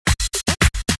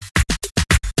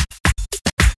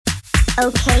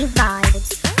Okay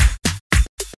Vibes.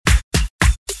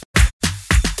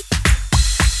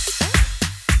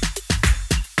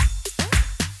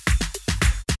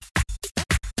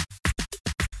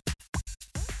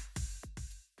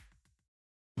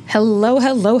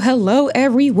 Hello,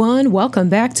 everyone. Welcome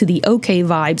back to the OK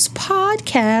Vibes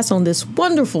podcast on this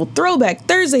wonderful Throwback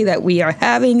Thursday that we are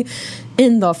having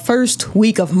in the first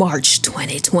week of March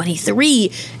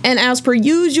 2023. And as per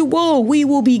usual, we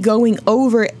will be going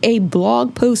over a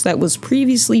blog post that was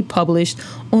previously published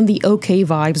on the OK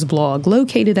Vibes blog,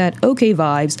 located at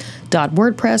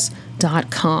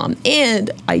okvibes.wordpress.com.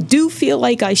 And I do feel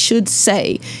like I should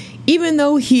say, even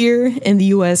though here in the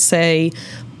USA,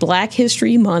 Black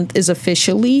History Month is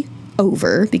officially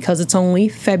over because it's only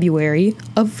February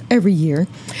of every year,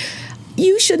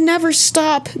 you should never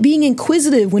stop being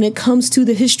inquisitive when it comes to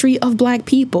the history of Black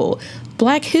people.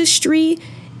 Black history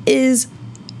is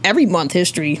every month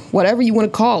history, whatever you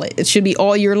want to call it. It should be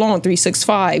all year long,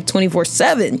 365,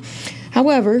 24/7.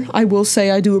 However, I will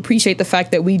say I do appreciate the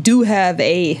fact that we do have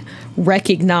a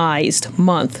recognized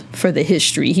month for the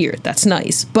history here. That's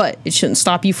nice, but it shouldn't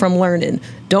stop you from learning.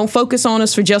 Don't focus on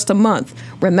us for just a month.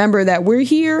 Remember that we're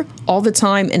here all the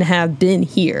time and have been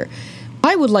here.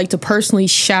 I would like to personally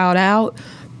shout out,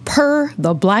 per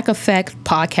the Black Effect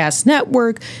Podcast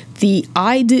Network, the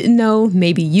I Didn't Know,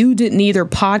 Maybe You Didn't Either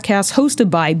podcast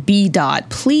hosted by B.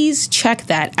 Please check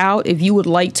that out if you would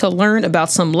like to learn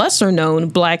about some lesser known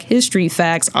Black history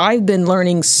facts. I've been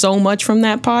learning so much from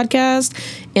that podcast.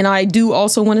 And I do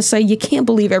also want to say you can't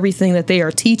believe everything that they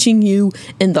are teaching you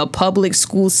in the public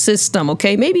school system,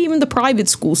 okay? Maybe even the private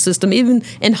school system, even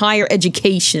in higher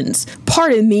educations.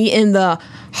 Pardon me, in the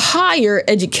higher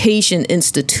education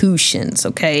institutions,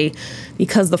 okay?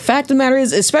 Because the fact of the matter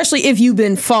is, especially if you've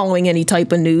been following any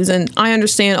type of news, and I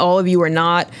understand all of you are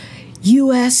not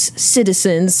U.S.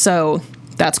 citizens, so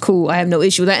that's cool. I have no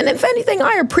issue with that. And if anything,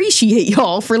 I appreciate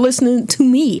y'all for listening to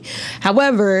me.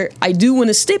 However, I do want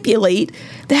to stipulate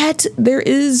that there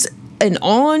is an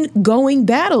ongoing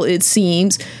battle, it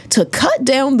seems, to cut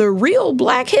down the real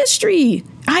Black history.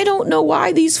 I don't know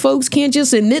why these folks can't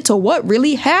just admit to what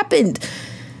really happened.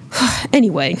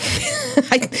 Anyway,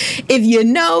 if you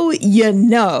know, you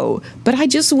know. But I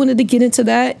just wanted to get into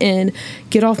that and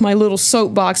get off my little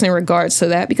soapbox in regards to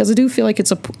that, because I do feel like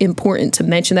it's important to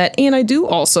mention that. And I do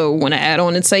also want to add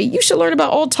on and say you should learn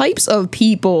about all types of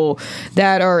people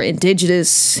that are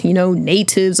indigenous,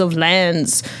 natives of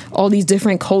lands, all these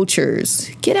different cultures.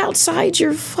 Get outside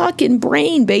your fucking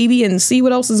brain, baby, and see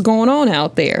what else is going on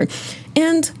out there.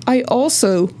 And I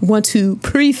also want to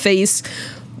preface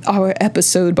our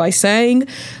episode by saying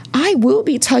I will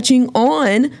be touching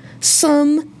on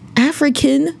some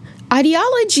African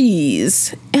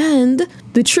ideologies and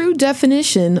the true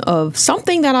definition of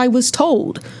something that I was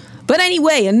told. But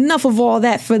anyway, enough of all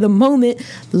that for the moment.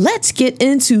 Let's get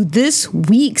into this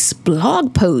week's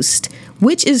blog post,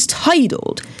 which is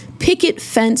titled Picket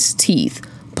Fence Teeth,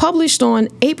 published on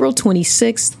April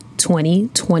 26th,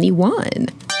 2021.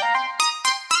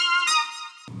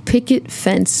 Picket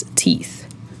Fence Teeth.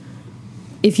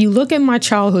 If you look at my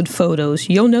childhood photos,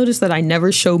 you'll notice that I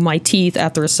never showed my teeth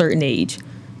after a certain age.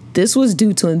 This was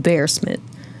due to embarrassment.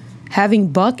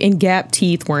 Having buck and gap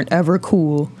teeth weren't ever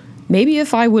cool. Maybe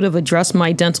if I would have addressed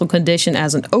my dental condition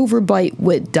as an overbite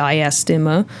with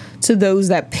diastema to those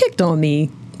that picked on me,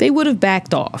 they would have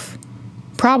backed off.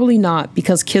 Probably not,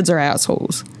 because kids are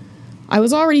assholes. I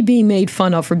was already being made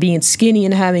fun of for being skinny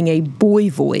and having a boy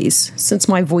voice, since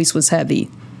my voice was heavy.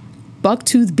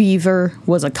 Bucktooth beaver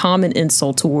was a common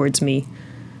insult towards me.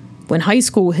 When high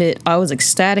school hit, I was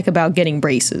ecstatic about getting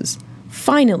braces.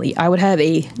 Finally, I would have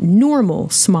a normal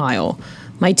smile.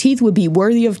 My teeth would be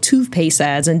worthy of toothpaste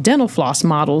ads, and dental floss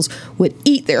models would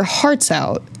eat their hearts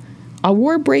out. I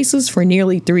wore braces for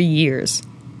nearly 3 years.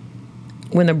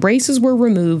 When the braces were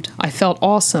removed, I felt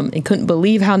awesome and couldn't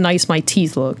believe how nice my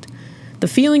teeth looked. The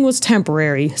feeling was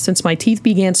temporary, since my teeth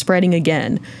began spreading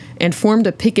again and formed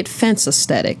a picket fence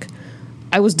aesthetic.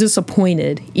 I was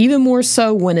disappointed, even more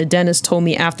so when a dentist told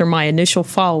me after my initial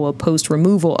follow-up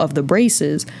post-removal of the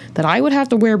braces that I would have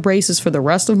to wear braces for the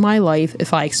rest of my life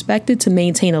if I expected to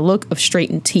maintain a look of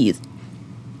straightened teeth.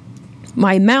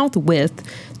 My mouth width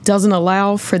doesn't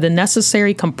allow for the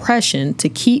necessary compression to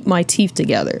keep my teeth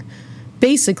together.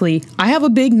 Basically, I have a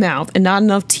big mouth and not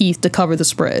enough teeth to cover the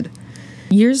spread.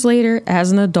 Years later,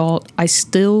 as an adult, I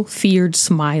still feared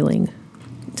smiling,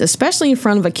 especially in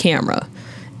front of a camera.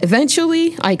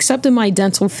 Eventually, I accepted my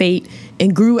dental fate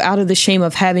and grew out of the shame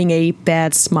of having a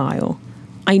bad smile.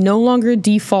 I no longer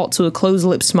default to a closed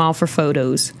lip smile for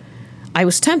photos. I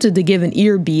was tempted to give an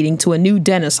ear beating to a new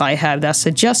dentist I have that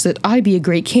suggested I'd be a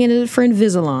great candidate for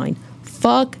Invisalign.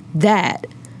 fuck that.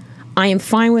 I am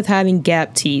fine with having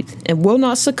gap teeth and will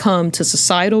not succumb to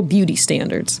societal beauty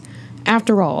standards.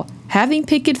 After all, having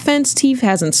picket fence teeth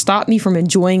hasn't stopped me from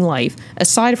enjoying life,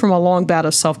 aside from a long bout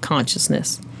of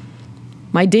self-consciousness.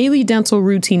 My daily dental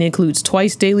routine includes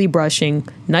twice daily brushing,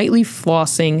 nightly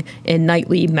flossing, and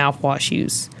nightly mouthwash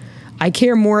use. I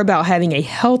care more about having a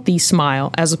healthy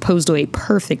smile as opposed to a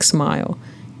perfect smile.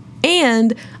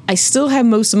 And I still have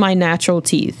most of my natural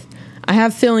teeth. I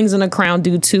have fillings in the crown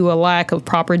due to a lack of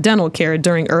proper dental care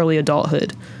during early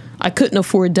adulthood. I couldn't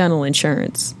afford dental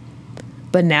insurance.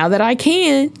 But now that I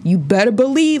can, you better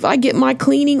believe I get my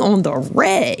cleaning on the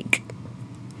reg.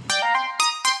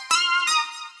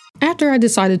 After I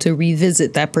decided to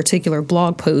revisit that particular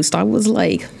blog post, I was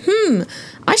like,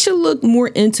 I should look more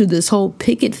into this whole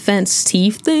picket fence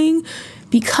teeth thing,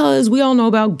 because we all know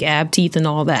about gap teeth and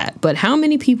all that. But how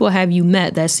many people have you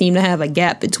met that seem to have a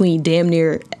gap between damn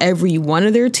near every one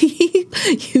of their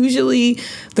teeth? Usually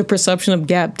the perception of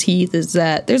gap teeth is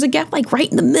that there's a gap like right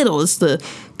in the middle. It's the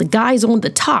guys on the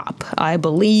top. I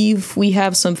believe we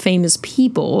have some famous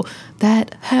people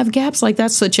that have gaps like that,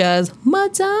 such as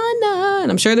Madonna. And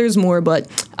I'm sure there's more, but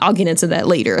I'll get into that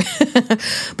later.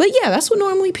 But yeah, that's what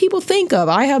normally people think of.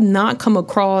 I have not come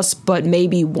across but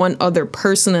maybe one other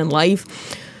person in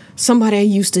life, somebody I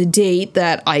used to date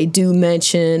that I do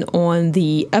mention on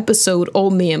the episode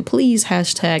Old Man Please,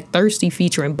 #thirsty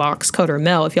featuring Box Cutter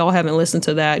Mel. If y'all haven't listened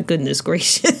to that, goodness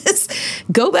gracious,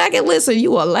 go back and listen.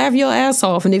 You will laugh your ass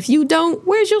off. And if you don't,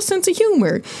 where's your sense of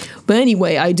humor? But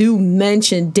anyway, I do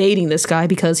mention dating this guy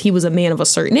because he was a man of a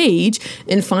certain age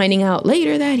and finding out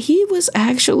later that he was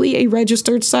actually a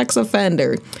registered sex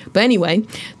offender. But anyway,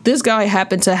 this guy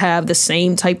happened to have the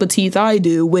same type of teeth I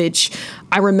do, which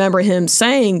I remember him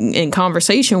saying in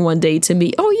conversation one day to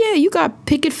me, "Oh yeah, you got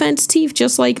picket fence teeth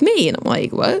just like me." And I'm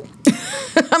like, what?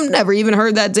 I've never even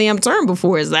heard that damn term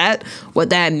before. Is that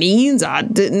what that means? I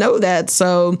didn't know that.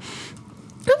 So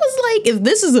I was like, if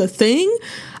this is a thing,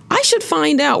 I should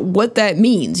find out what that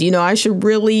means. You know, I should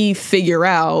really figure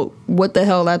out what the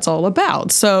hell that's all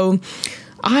about. So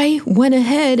I went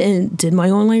ahead and did my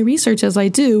online research, as I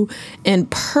do, and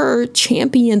per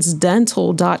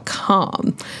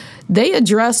championsdental.com, they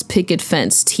address picket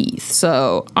fence teeth.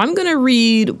 So I'm going to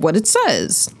read what it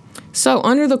says. So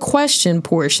under the question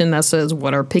portion that says,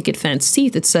 what are picket fence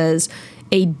teeth? It says,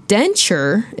 a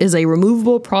denture is a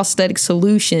removable prosthetic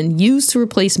solution used to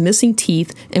replace missing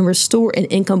teeth and restore an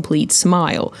incomplete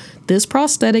smile. This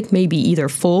prosthetic may be either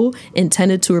full,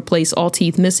 intended to replace all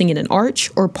teeth missing in an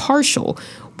arch, or partial,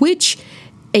 which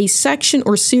a section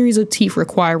or series of teeth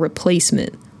require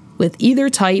replacement. With either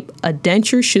type, a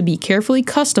denture should be carefully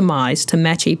customized to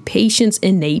match a patient's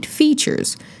innate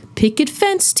features. Picket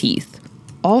fence teeth,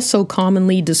 also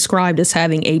commonly described as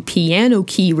having a piano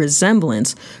key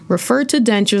resemblance, refer to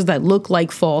dentures that look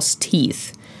like false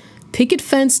teeth. Picket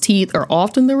fence teeth are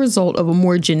often the result of a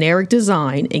more generic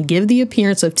design and give the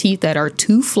appearance of teeth that are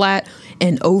too flat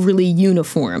and overly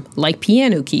uniform, like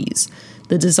piano keys.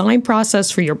 The design process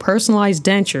for your personalized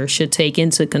denture should take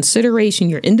into consideration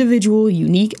your individual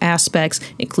unique aspects,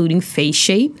 including face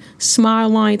shape, smile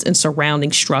lines, and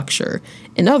surrounding structure.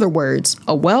 In other words,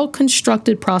 a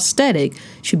well-constructed prosthetic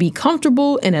should be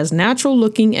comfortable and as natural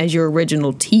looking as your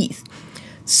original teeth.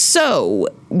 So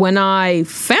when I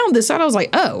found this out, I was like,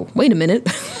 oh, wait a minute.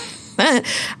 I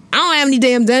don't have any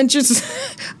damn dentures.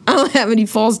 I don't have any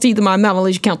false teeth in my mouth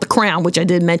unless you count the crown, which I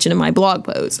did mention in my blog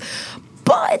post.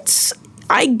 But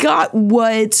I got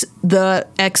what the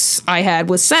ex I had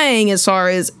was saying as far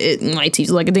as my teeth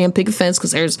are like a damn picket fence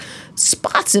because there's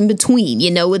spots in between.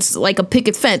 You know, it's like a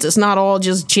picket fence. It's not all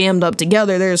just jammed up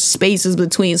together. There's spaces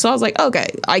between. So I was like, okay,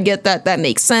 I get that. That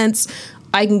makes sense.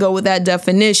 I can go with that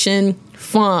definition.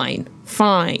 Fine,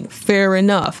 fair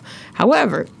enough.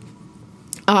 However,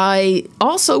 I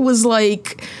also was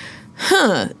like,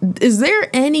 is there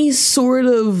any sort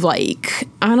of like,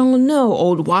 I don't know,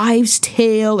 old wives'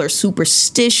 tale or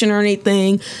superstition or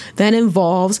anything that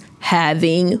involves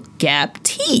having gap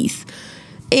teeth?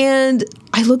 And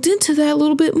I looked into that a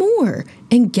little bit more.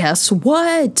 And guess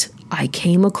what? I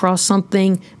came across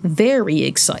something very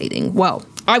exciting. Well,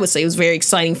 I would say it was very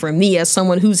exciting for me as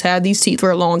someone who's had these teeth for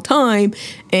a long time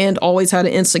and always had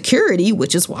an insecurity,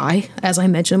 which is why, as I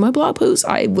mentioned in my blog post,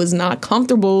 I was not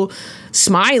comfortable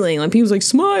smiling. Like people was like,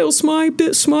 smile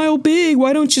big.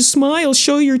 Why don't you smile?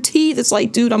 Show your teeth. It's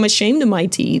like, dude, I'm ashamed of my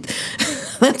teeth.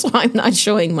 That's why I'm not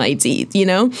showing my teeth, you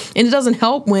know? And it doesn't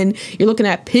help when you're looking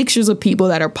at pictures of people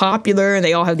that are popular and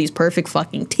they all have these perfect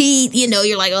fucking teeth, you know?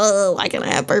 You're like, oh, why can't I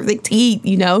have perfect teeth,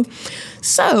 you know?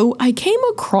 So I came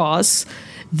across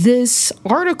this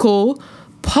article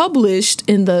published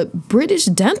in the British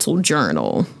Dental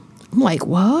Journal. I'm like,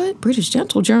 what? British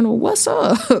Dental Journal? What's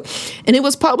up? And it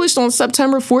was published on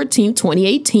September 14,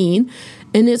 2018.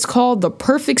 And it's called The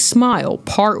Perfect Smile,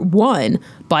 Part 1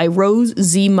 by Rose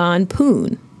Zeman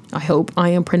Poon. I hope I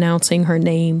am pronouncing her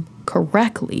name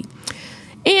correctly.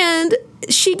 And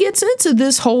she gets into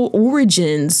this whole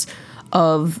origins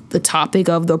of the topic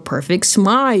of the perfect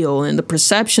smile and the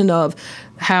perception of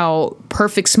how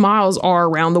perfect smiles are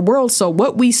around the world. So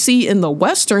what we see in the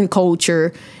Western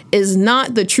culture is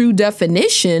not the true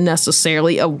definition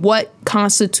necessarily of what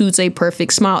constitutes a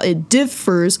perfect smile. It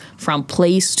differs from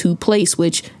place to place,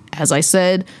 which, as I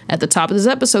said at the top of this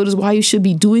episode, is why you should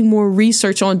be doing more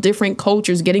research on different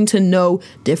cultures, getting to know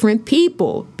different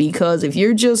people. Because if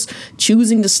you're just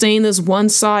choosing to stay in this one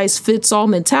size fits all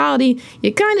mentality,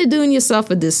 you're kind of doing yourself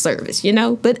a disservice, you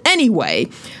know? But anyway,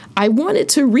 I wanted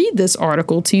to read this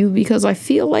article to you because I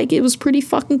feel like it was pretty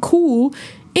fucking cool.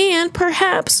 And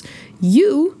perhaps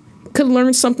you could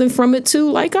learn something from it too,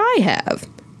 like I have.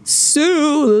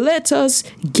 So let us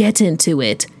get into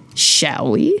it,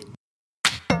 shall we?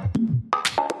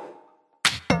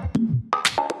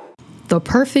 The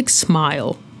Perfect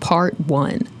Smile, Part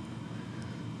 1.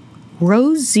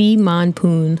 Rose Zeman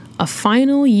Poon, a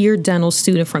final year dental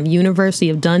student from University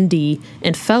of Dundee,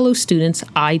 and fellow students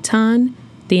Aitan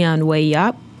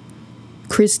Thianwayap,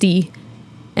 Christy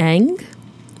Ang,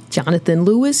 Jonathan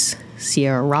Lewis,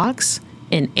 Sierra Rocks,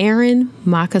 and Aaron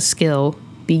Macaskill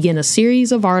begin a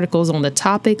series of articles on the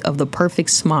topic of the perfect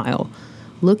smile,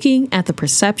 looking at the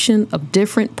perception of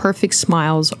different perfect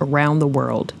smiles around the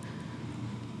world.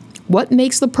 What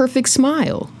makes the perfect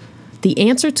smile? The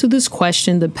answer to this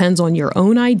question depends on your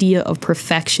own idea of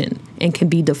perfection and can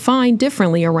be defined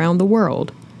differently around the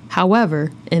world.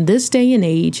 However, in this day and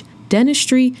age,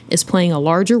 dentistry is playing a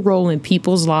larger role in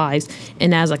people's lives,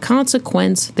 and as a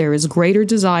consequence, there is greater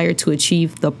desire to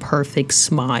achieve the perfect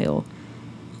smile.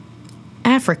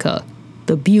 Africa,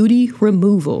 the beauty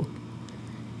removal.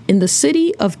 In the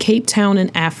city of Cape Town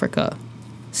in Africa,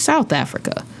 South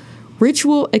Africa,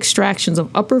 ritual extractions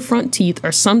of upper front teeth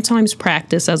are sometimes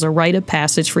practiced as a rite of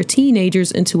passage for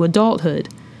teenagers into adulthood.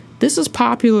 This is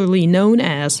popularly known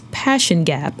as passion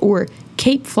gap or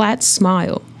Cape Flat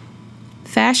smile.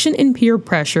 Fashion and peer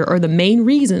pressure are the main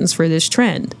reasons for this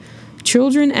trend.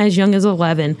 Children as young as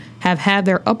 11 have had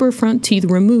their upper front teeth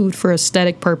removed for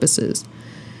aesthetic purposes.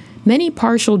 Many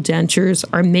partial dentures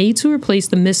are made to replace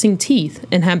the missing teeth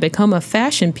and have become a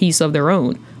fashion piece of their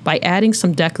own by adding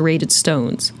some decorated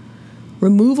stones.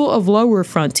 Removal of lower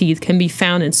front teeth can be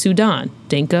found in Sudan,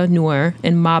 Dinka, Nuer,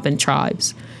 and Maban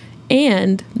tribes,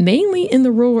 and mainly in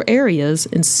the rural areas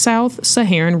in South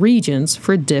Saharan regions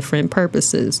for different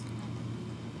purposes.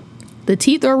 The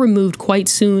teeth are removed quite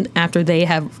soon after they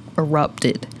have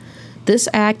erupted. This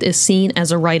act is seen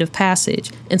as a rite of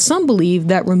passage, and some believe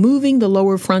that removing the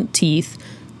lower front teeth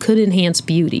could enhance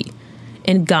beauty.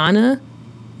 In Ghana,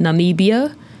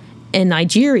 Namibia, and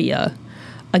Nigeria,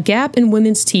 a gap in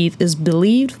women's teeth is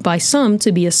believed by some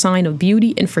to be a sign of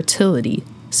beauty and fertility,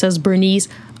 says Bernice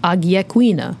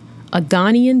Agyekwina, a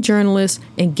Ghanaian journalist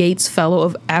and Gates Fellow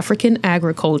of African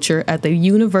Agriculture at the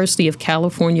University of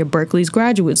California, Berkeley's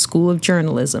Graduate School of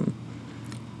Journalism.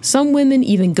 Some women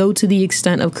even go to the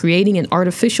extent of creating an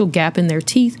artificial gap in their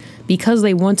teeth because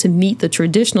they want to meet the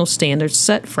traditional standards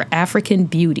set for African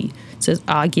beauty, says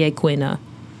Agyekwina.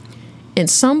 In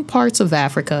some parts of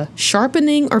Africa,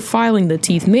 sharpening or filing the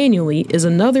teeth manually is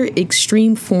another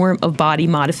extreme form of body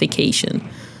modification.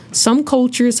 Some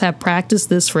cultures have practiced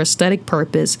this for aesthetic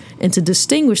purpose and to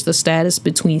distinguish the status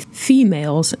between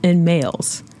females and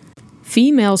males.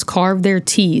 Females carve their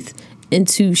teeth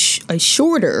into a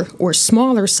shorter or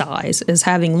smaller size, as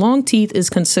having long teeth is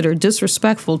considered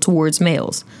disrespectful towards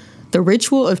males. The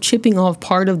ritual of chipping off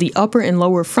part of the upper and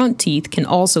lower front teeth can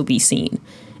also be seen.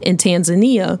 In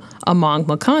Tanzania, among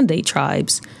Makonde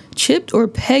tribes, chipped or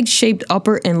peg-shaped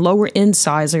upper and lower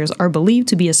incisors are believed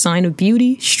to be a sign of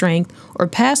beauty, strength, or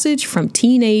passage from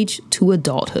teenage to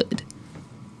adulthood.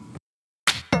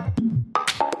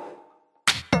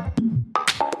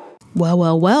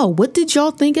 Well, what did y'all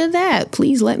think of that?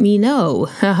 Please let me know.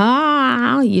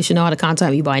 You should know how to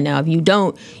contact me by now. If you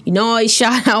don't, you know I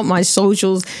shout out my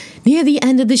socials near the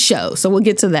end of the show, so we'll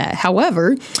get to that.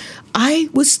 However, I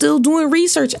was still doing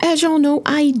research. As y'all know,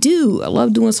 I do. I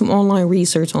love doing some online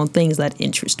research on things that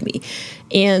interest me.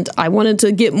 And I wanted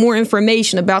to get more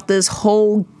information about this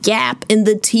whole gap in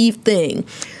the teeth thing.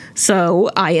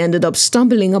 So I ended up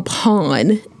stumbling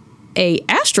upon a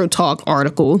AstroTalk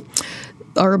article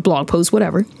or a blog post,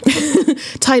 whatever,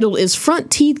 titled, "Is Front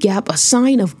Teeth Gap a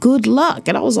Sign of Good Luck?"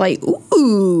 And I was like,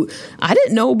 ooh, I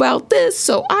didn't know about this.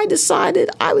 So I decided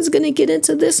I was going to get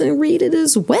into this and read it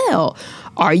as well.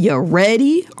 Are you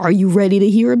ready? Are you ready to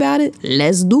hear about it?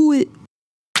 Let's do it.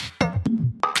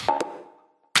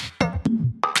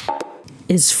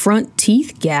 Is front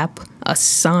teeth gap a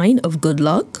sign of good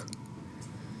luck?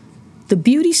 The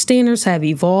beauty standards have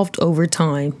evolved over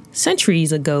time.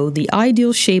 Centuries ago, the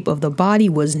ideal shape of the body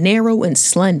was narrow and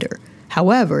slender.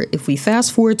 However, if we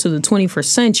fast forward to the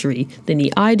 21st century, then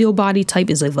the ideal body type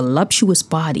is a voluptuous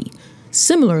body.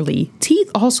 Similarly, teeth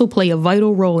also play a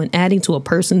vital role in adding to a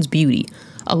person's beauty.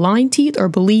 Aligned teeth are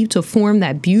believed to form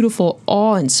that beautiful,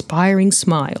 awe-inspiring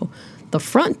smile. The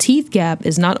front teeth gap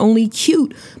is not only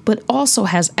cute, but also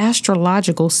has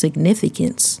astrological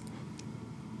significance.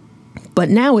 But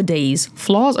nowadays,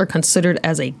 flaws are considered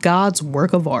as a God's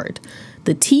work of art.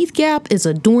 The teeth gap is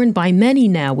adorned by many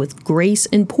now with grace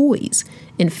and poise.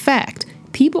 In fact,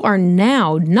 people are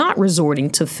now not resorting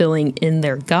to filling in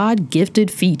their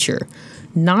God-gifted feature.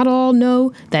 Not all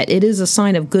know that it is a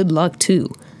sign of good luck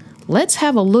too. Let's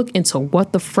have a look into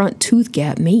what the front tooth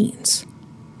gap means.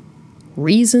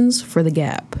 Reasons for the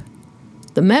gap.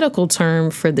 The medical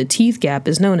term for the teeth gap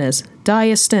is known as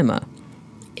diastema.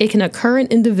 It can occur in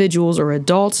individuals or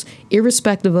adults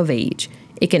irrespective of age.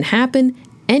 It can happen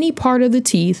any part of the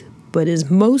teeth, but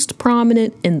is most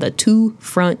prominent in the two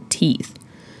front teeth.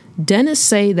 Dentists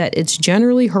say that it's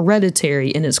generally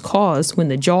hereditary and is caused when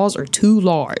the jaws are too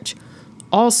large.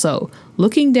 Also,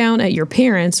 looking down at your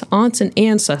parents, aunts, and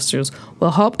ancestors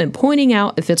will help in pointing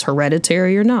out if it's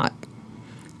hereditary or not.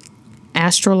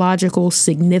 Astrological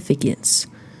significance.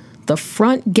 The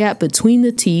front gap between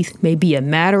the teeth may be a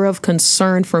matter of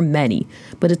concern for many,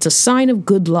 but it's a sign of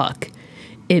good luck.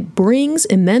 It brings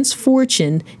immense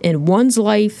fortune in one's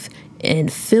life,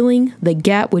 and filling the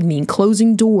gap would mean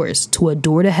closing doors to a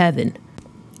door to heaven.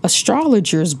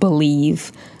 Astrologers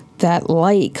believe that,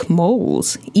 like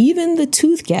moles, even the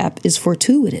tooth gap is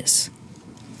fortuitous.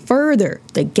 Further,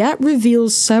 the gap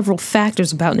reveals several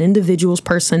factors about an individual's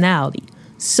personality.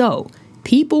 So,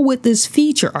 people with this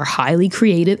feature are highly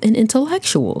creative and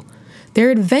intellectual. Their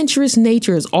adventurous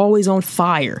nature is always on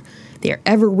fire. They are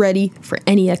ever ready for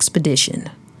any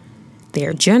expedition. They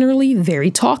are generally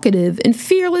very talkative and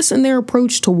fearless in their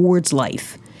approach towards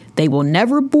life. They will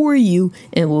never bore you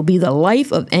and will be the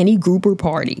life of any group or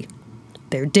party.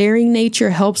 Their daring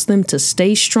nature helps them to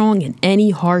stay strong in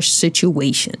any harsh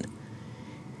situation.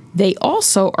 They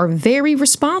also are very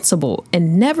responsible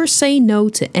and never say no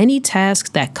to any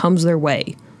task that comes their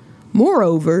way.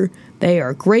 Moreover, they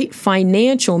are great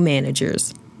financial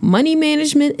managers. Money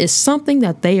management is something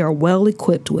that they are well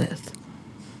equipped with.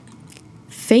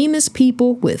 Famous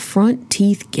people with front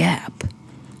teeth gap.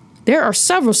 There are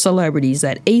several celebrities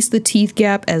that ace the teeth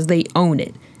gap as they own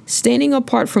it. Standing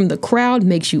apart from the crowd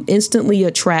makes you instantly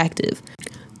attractive.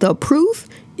 The proof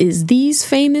is these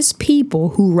famous people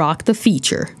who rock the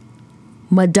feature.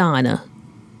 Madonna,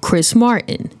 Chris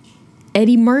Martin,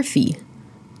 Eddie Murphy,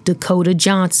 Dakota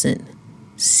Johnson,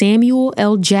 Samuel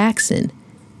L. Jackson,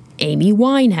 Amy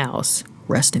Winehouse,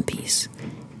 rest in peace,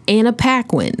 Anna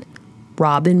Paquin,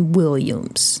 Robin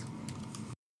Williams.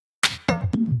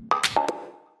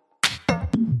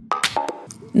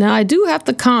 Now, I do have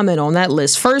to comment on that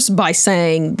list first by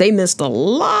saying they missed a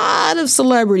lot of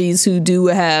celebrities who do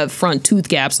have front tooth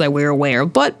gaps that we're aware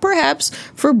of, but perhaps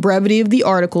for brevity of the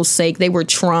article's sake, they were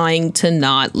trying to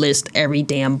not list every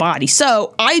damn body.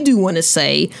 So I do want to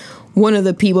say one of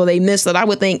the people they missed that I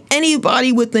would think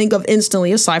anybody would think of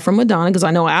instantly, aside from Madonna, because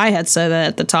I know I had said that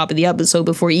at the top of the episode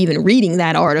before even reading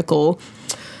that article,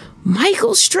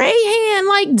 Michael Strahan,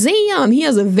 like damn, he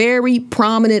has a very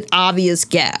prominent, obvious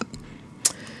gap.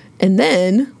 And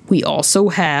then we also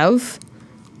have,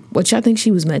 which I think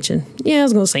she was mentioned. Yeah, I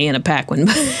was going to say Anna Paquin,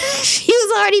 but she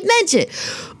was already mentioned.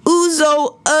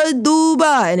 Uzo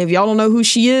Aduba. And if y'all don't know who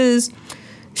she is,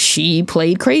 she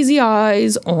played Crazy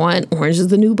Eyes on Orange is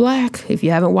the New Black. If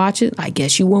you haven't watched it, I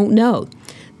guess you won't know.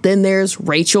 Then there's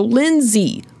Rachel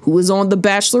Lindsay, who was on The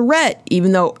Bachelorette,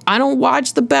 even though I don't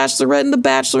watch The Bachelorette and The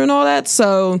Bachelor and all that,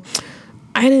 so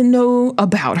I didn't know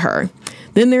about her.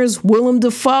 Then there's Willem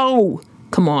Dafoe.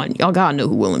 Come on, y'all gotta know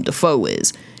who Willem Dafoe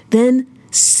is. Then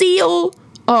Seal.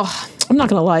 Oh, I'm not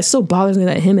gonna lie, it still bothers me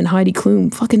that him and Heidi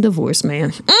Klum fucking divorced,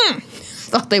 man.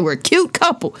 Thought they were a cute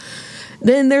couple.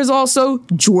 Then there's also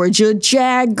Georgia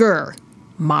Jagger,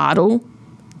 model,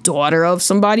 daughter of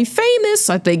somebody famous.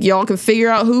 I think y'all can figure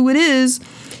out who it is.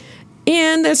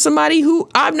 And there's somebody who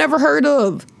I've never heard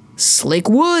of, Slick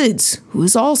Woods, who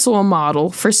is also a model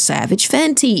for Savage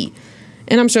Fenty.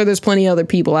 And I'm sure there's plenty of other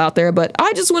people out there, but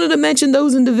I just wanted to mention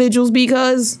those individuals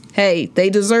because, hey, they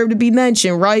deserve to be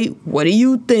mentioned, right? What do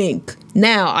you think?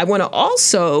 Now, I want to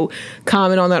also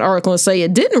comment on that article and say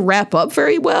it didn't wrap up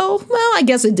very well. Well, I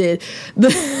guess it did.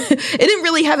 It didn't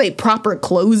really have a proper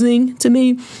closing to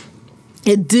me.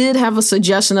 It did have a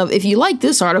suggestion of, if you like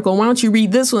this article, why don't you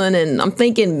read this one? And I'm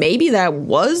thinking maybe that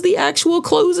was the actual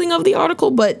closing of the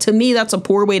article, but to me, that's a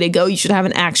poor way to go. You should have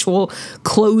an actual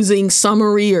closing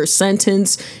summary or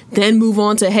sentence, then move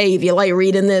on to, hey, if you like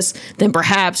reading this, then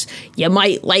perhaps you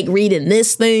might like reading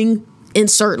this thing,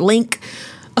 insert link.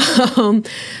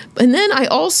 And then I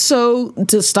also,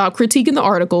 to stop critiquing the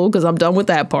article, because I'm done with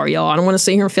that part, y'all. I don't want to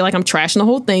sit here and feel like I'm trashing the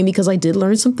whole thing, because I did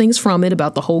learn some things from it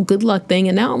about the whole good luck thing.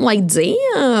 And now I'm like, damn,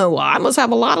 well, I must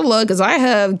have a lot of luck, because I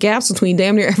have gaps between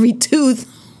damn near every tooth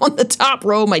on the top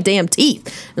row of my damn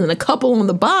teeth, and then a couple on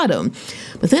the bottom.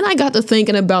 But then I got to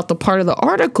thinking about the part of the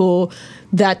article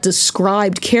that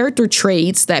described character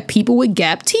traits that people with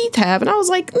gap teeth have. And I was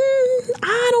like,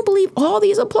 I don't believe all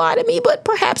these apply to me, but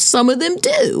perhaps some of them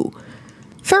do.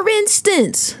 For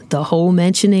instance, the whole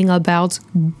mentioning about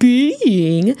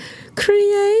being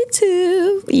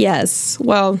creative. Yes,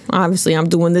 well, obviously I'm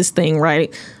doing this thing,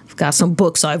 right? I've got some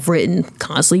books I've written,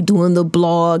 constantly doing the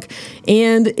blog.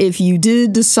 And if you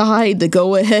did decide to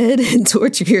go ahead and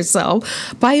torture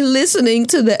yourself by listening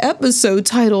to the episode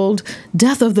titled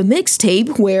Death of the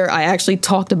Mixtape, where I actually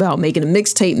talked about making a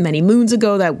mixtape many moons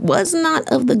ago that was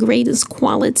not of the greatest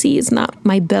quality. It's not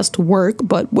my best work,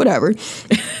 but whatever.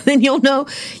 Then you'll know,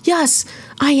 yes,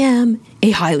 I am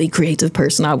a highly creative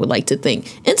person, I would like to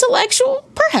think. Intellectual?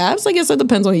 Perhaps. I guess that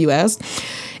depends on who you ask.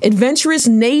 Adventurous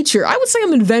nature. I would say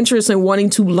I'm adventurous in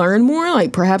wanting to learn more.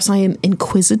 Like, perhaps I am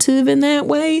inquisitive in that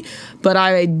way, but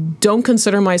I don't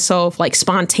consider myself like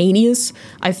spontaneous.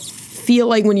 I feel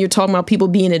like when you're talking about people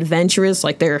being adventurous,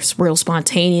 like they're real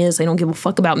spontaneous. They don't give a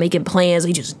fuck about making plans.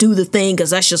 They just do the thing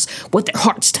because that's just what their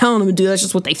heart's telling them to do. That's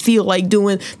just what they feel like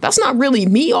doing. That's not really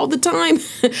me all the time.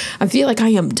 I feel like I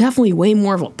am definitely way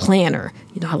more of a planner.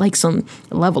 You know, I like some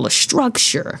level of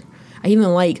structure. I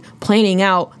even like planning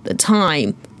out the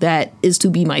time that is to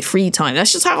be my free time.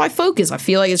 That's just how I focus. I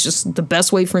feel like it's just the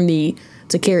best way for me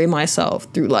to carry myself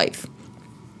through life.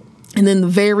 And then the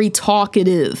very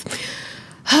talkative.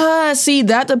 See,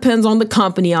 that depends on the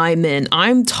company I'm in.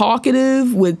 I'm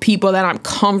talkative with people that I'm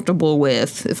comfortable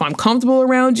with. If I'm comfortable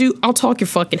around you, I'll talk your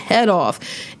fucking head off.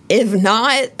 If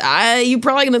not, you're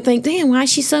probably going to think, damn, why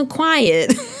is she so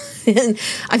quiet? And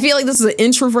I feel like this is an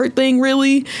introvert thing,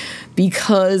 really,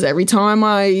 because every time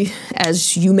I,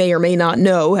 as you may or may not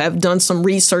know, have done some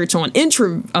research on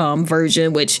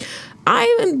introversion, which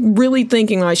I am really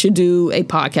thinking I should do a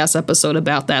podcast episode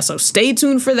about that. So stay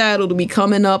tuned for that. It'll be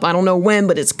coming up. I don't know when,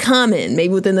 but it's coming.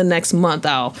 Maybe within the next month,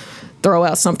 I'll throw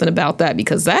out something about that,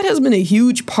 because that has been a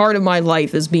huge part of my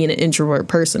life, as being an introvert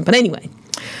person. But anyway,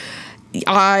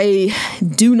 I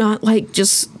do not like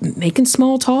just making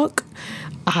small talk.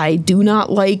 I do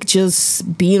not like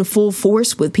just being full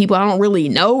force with people I don't really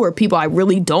know, or people I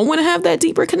really don't want to have that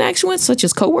deeper connection with, such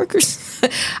as coworkers.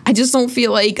 I just don't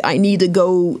feel like I need to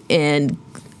go and,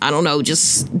 I don't know,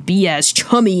 just be as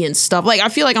chummy and stuff. Like, I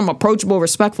feel like I'm approachable,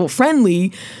 respectful,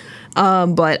 friendly,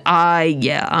 but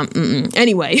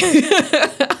anyway.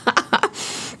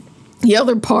 The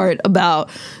other part about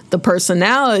the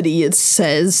personality, it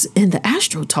says in the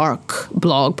AstroTalk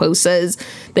blog post, says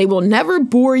they will never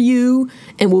bore you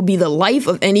and will be the life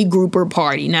of any group or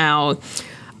party. Now,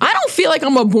 I don't feel like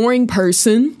I'm a boring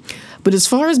person, but as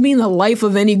far as being the life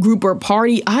of any group or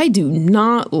party, I do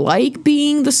not like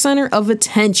being the center of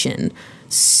attention.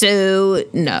 So,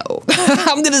 no.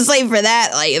 I'm going to say for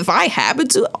that, like, if I happen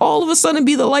to all of a sudden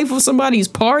be the life of somebody's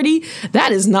party,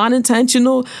 that is not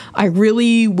intentional. I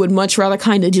really would much rather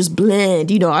kind of just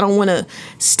blend. You know, I don't want to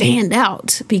stand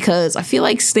out, because I feel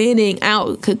like standing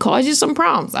out could cause you some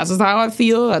problems. That's just how I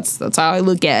feel. That's how I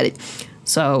look at it.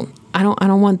 So, I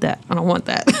don't want that. I don't want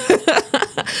that.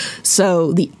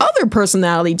 So the other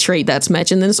personality trait that's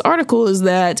mentioned in this article is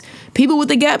that people with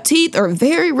the gap teeth are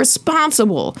very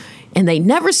responsible, and they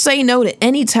never say no to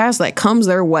any task that comes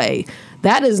their way.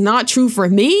 That is not true for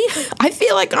me. I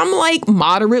feel like I'm like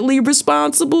moderately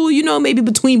responsible, you know, maybe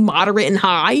between moderate and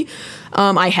high.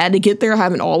 I had to get there. I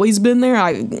haven't always been there.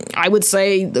 I would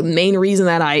say the main reason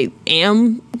that I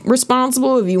am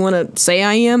responsible, if you want to say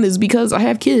I am, is because I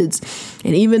have kids.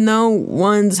 And even though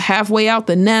one's halfway out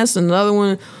the nest and another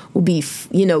one will be,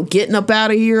 you know, getting up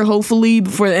out of here, hopefully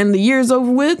before the end of the year is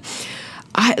over with,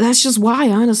 that's just why,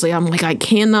 honestly, I'm like, I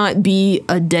cannot be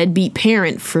a deadbeat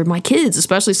parent for my kids,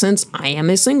 especially since I am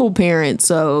a single parent.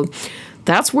 So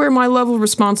that's where my level of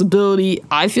responsibility,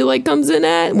 I feel like, comes in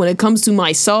at when it comes to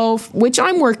myself, which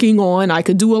I'm working on. I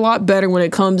could do a lot better when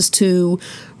it comes to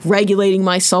regulating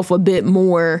myself a bit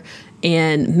more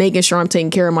and making sure I'm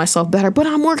taking care of myself better. But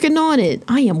I'm working on it.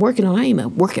 I am a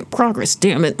work in progress,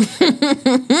 damn it.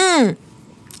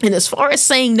 And as far as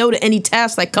saying no to any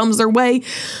task that comes their way,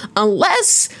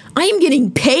 unless I am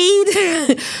getting paid,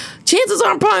 chances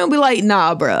are I'm probably gonna be like,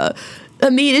 nah, bruh. I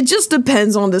mean, it just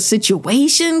depends on the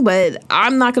situation, but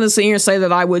I'm not going to sit here and say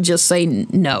that I would just say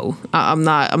no. I'm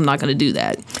not going to do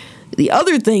that. The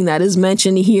other thing that is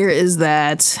mentioned here is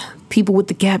that people with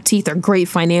the gap teeth are great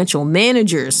financial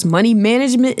managers. Money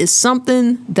management is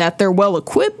something that they're well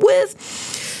equipped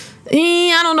with.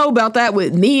 I don't know about that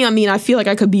with me. I mean, I feel like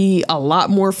I could be a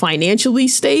lot more financially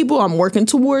stable. I'm working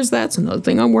towards that. It's another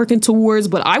thing I'm working towards,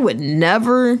 but I would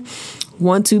never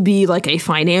want to be like a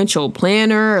financial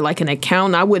planner or like an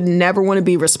accountant. I would never want to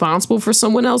be responsible for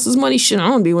someone else's money. Shit, I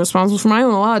want to be responsible for my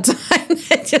own a lot of times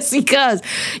just because,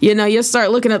 you start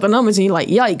looking at the numbers and you're like,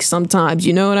 yikes, sometimes,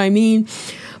 you know what I mean?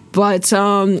 But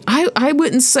I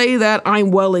wouldn't say that I'm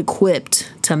well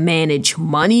equipped to manage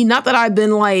money. Not that I've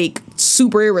been like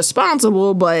super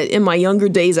irresponsible, but in my younger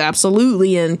days,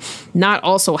 absolutely. And not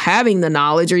also having the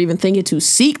knowledge or even thinking to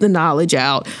seek the knowledge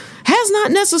out has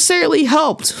not necessarily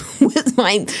helped with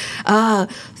my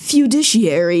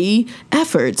fiduciary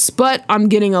efforts, but I'm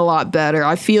getting a lot better.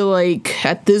 I feel like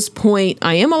at this point,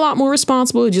 I am a lot more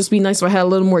responsible. It'd just be nice if I had a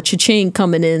little more cha-ching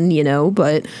coming in,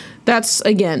 but that's,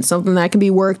 again, something that can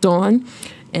be worked on.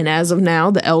 And as of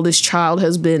now, the eldest child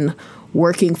has been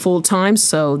working full time,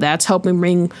 so that's helping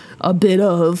bring a bit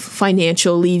of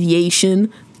financial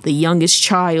alleviation. The youngest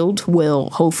child will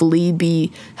hopefully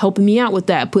be helping me out with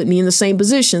that, putting me in the same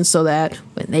position so that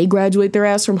when they graduate their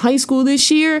ass from high school this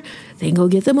year, they can go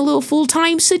get them a little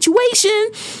full-time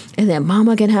situation, and then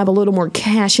mama can have a little more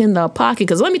cash in the pocket.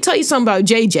 Because let me tell you something about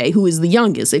JJ, who is the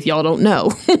youngest, if y'all don't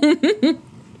know.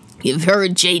 You've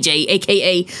heard JJ,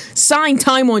 aka Sign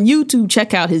Time on YouTube.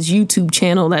 Check out his YouTube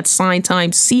channel. That's Sign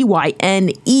Time,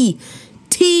 CYNETIME,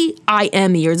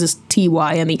 or is this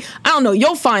TYME? I don't know.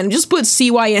 You'll find him. Just put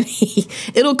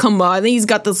CYNE. It'll come up. I think he's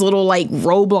got this little like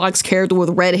Roblox character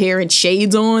with red hair and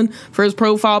shades on for his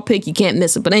profile pic. You can't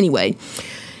miss it. But anyway,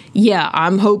 yeah,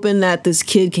 I'm hoping that this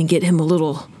kid can get him a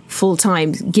little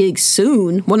full-time gig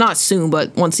soon. Well, not soon,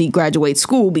 but once he graduates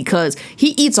school, because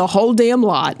he eats a whole damn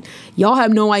lot. Y'all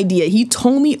have no idea. He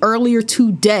told me earlier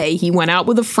today he went out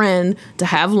with a friend to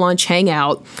have lunch, hang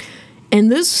out, and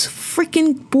this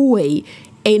freaking boy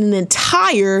ate an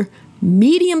entire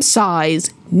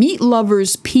medium-sized meat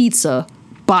lover's pizza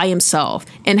by himself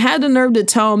and had the nerve to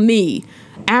tell me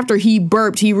after he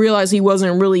burped he realized he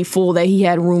wasn't really full, that he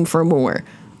had room for more.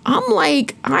 I'm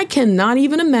like, I cannot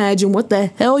even imagine what the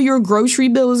hell your grocery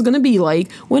bill is going to be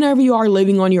like whenever you are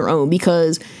living on your own,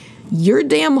 because your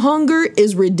damn hunger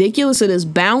is ridiculous. It is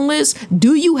boundless.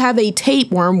 Do you have a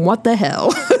tapeworm? What the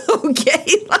hell? Okay,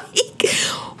 like,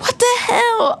 what the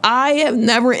hell? I have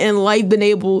never in life been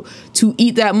able to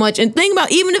eat that much. And think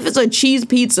about, even if it's a cheese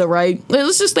pizza, right?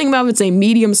 Let's just think about if it's a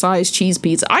medium-sized cheese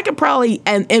pizza. I could probably,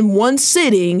 in one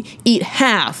sitting, eat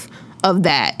half of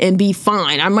that and be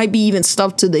fine. I might be even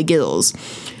stuffed to the gills.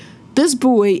 This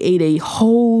boy ate a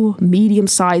whole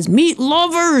medium-sized meat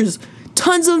lovers,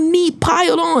 tons of meat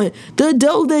piled on, the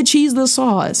dough, the cheese, the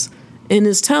sauce, and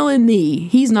is telling me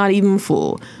he's not even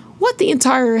full. What the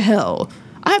entire hell?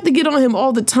 I have to get on him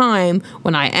all the time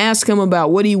when I ask him about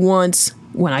what he wants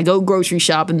when I go grocery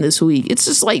shopping this week. It's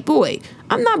just like, boy,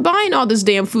 I'm not buying all this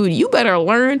damn food. You better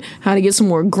learn how to get some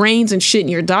more grains and shit in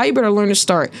your diet. You better learn to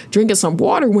start drinking some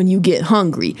water when you get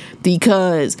hungry,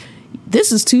 because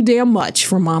this is too damn much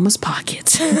for mama's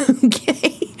pockets.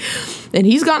 Okay? And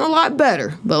he's gotten a lot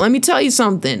better. But let me tell you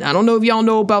something. I don't know if y'all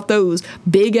know about those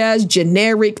big ass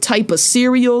generic type of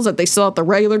cereals that they sell at the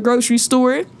regular grocery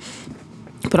store.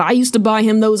 But I used to buy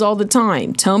him those all the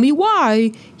time. Tell me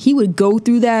why he would go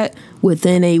through that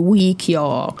within a week,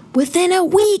 y'all. Within a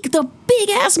week, the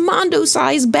big-ass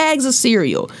Mondo-sized bags of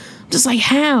cereal. I'm just like,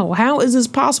 how? How is this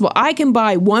possible? I can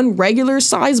buy one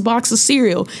regular-sized box of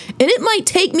cereal, and it might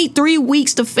take me 3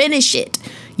 weeks to finish it.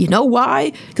 You know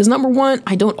why? Because number one,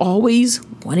 I don't always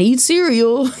want to eat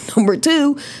cereal. Number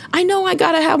two, I know I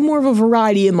got to have more of a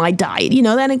variety in my diet. You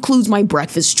know, that includes my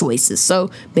breakfast choices. So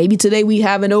maybe today we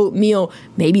have an oatmeal.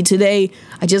 Maybe today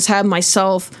I just have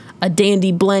myself a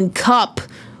Dandy Blend cup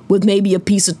with maybe a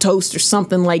piece of toast or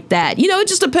something like that. You know, it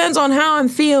just depends on how I'm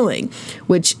feeling.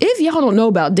 Which, if y'all don't know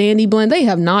about Dandy Blend, they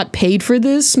have not paid for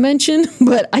this mention,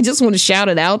 but I just want to shout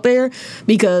it out there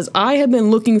because I have been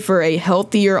looking for a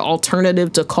healthier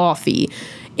alternative to coffee.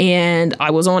 And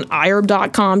I was on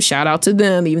IHERB.com. Shout out to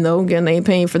them, even though, again, they ain't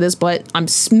paying for this. But I'm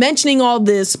mentioning all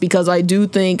this because I do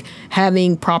think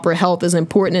having proper health is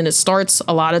important, and it starts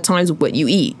a lot of times with what you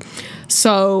eat.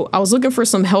 So I was looking for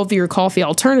some healthier coffee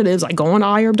alternatives. I go on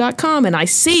IHERB.com and I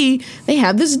see they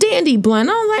have this Dandy blend.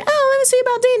 I was like, oh, let me see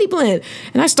about Dandy blend.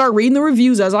 And I start reading the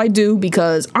reviews as I do,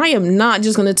 because I am not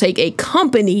just going to take a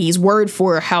company's word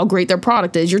for how great their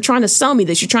product is. You're trying to sell me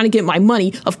this. You're trying to get my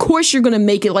money. Of course, you're going to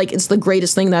make it like it's the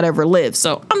greatest thing that ever lived.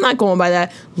 So I'm not going by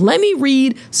that. Let me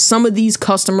read some of these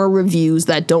customer reviews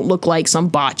that don't look like some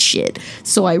bot shit.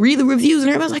 So I read the reviews and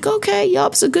everybody's like, okay,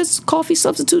 yup, it's a good coffee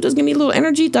substitute. Does give me a little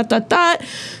energy,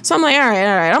 So I'm like, all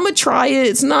right, I'm going to try it.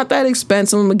 It's not that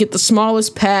expensive. I'm going to get the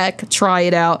smallest pack, try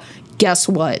it out. Guess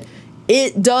what?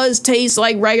 It does taste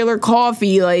like regular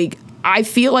coffee. Like, I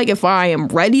feel like if I am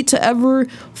ready to ever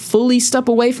fully step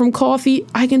away from coffee,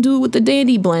 I can do it with the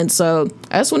Dandy blend. So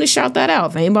I just want to shout that out.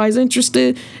 If anybody's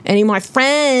interested, any of my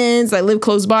friends that live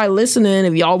close by listening,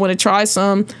 if y'all want to try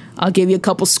some, I'll give you a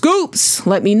couple scoops.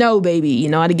 Let me know, baby. You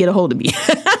know how to get a hold of me.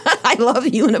 I love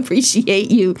you and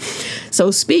appreciate you. So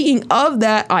speaking of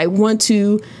that, I want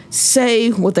to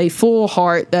say with a full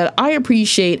heart that I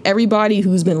appreciate everybody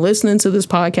who's been listening to this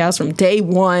podcast from day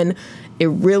one. It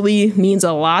really means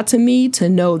a lot to me to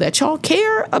know that y'all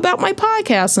care about my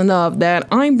podcast enough that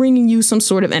I'm bringing you some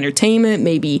sort of entertainment,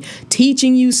 maybe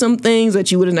teaching you some things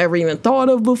that you would have never even thought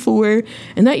of before,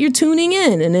 and that you're tuning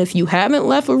in. And if you haven't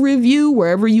left a review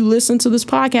wherever you listen to this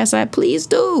podcast at, please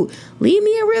do. Leave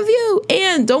me a review.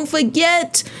 And don't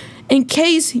forget, in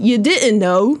case you didn't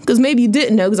know, because maybe you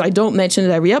didn't know because I don't mention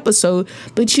it every episode,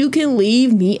 but you can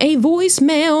leave me a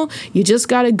voicemail. You just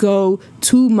got to go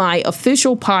to my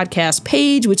official podcast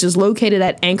page, which is located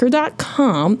at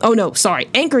anchor.com. Oh, no, sorry,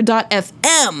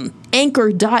 anchor.fm.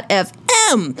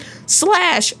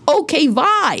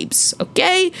 anchor.fm/OKVibes,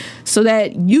 okay? So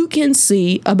that you can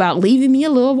see about leaving me a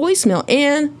little voicemail.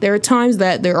 And there are times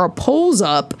that there are polls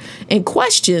up and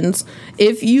questions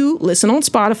if you listen on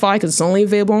Spotify, because it's only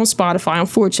available on Spotify,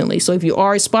 unfortunately. So if you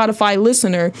are a Spotify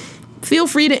listener, feel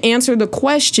free to answer the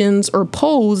questions or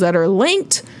polls that are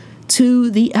linked to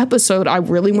the episode. I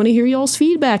really want to hear y'all's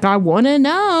feedback. I want to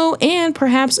know. And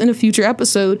perhaps in a future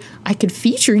episode, I could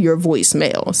feature your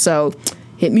voicemail. So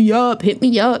hit me up, hit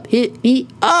me up, hit me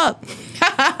up.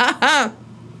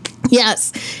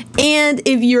 Yes. And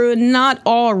if you're not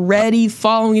already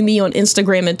following me on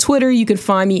Instagram and Twitter, you can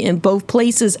find me in both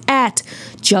places at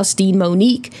Justine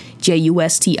Monique,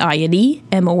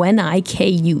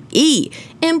 JustineMonike.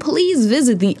 And please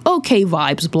visit the OK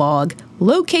Vibes blog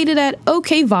located at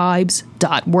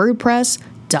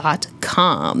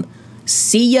okvibes.wordpress.com.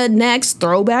 See ya next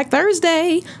Throwback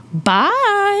Thursday.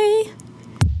 Bye.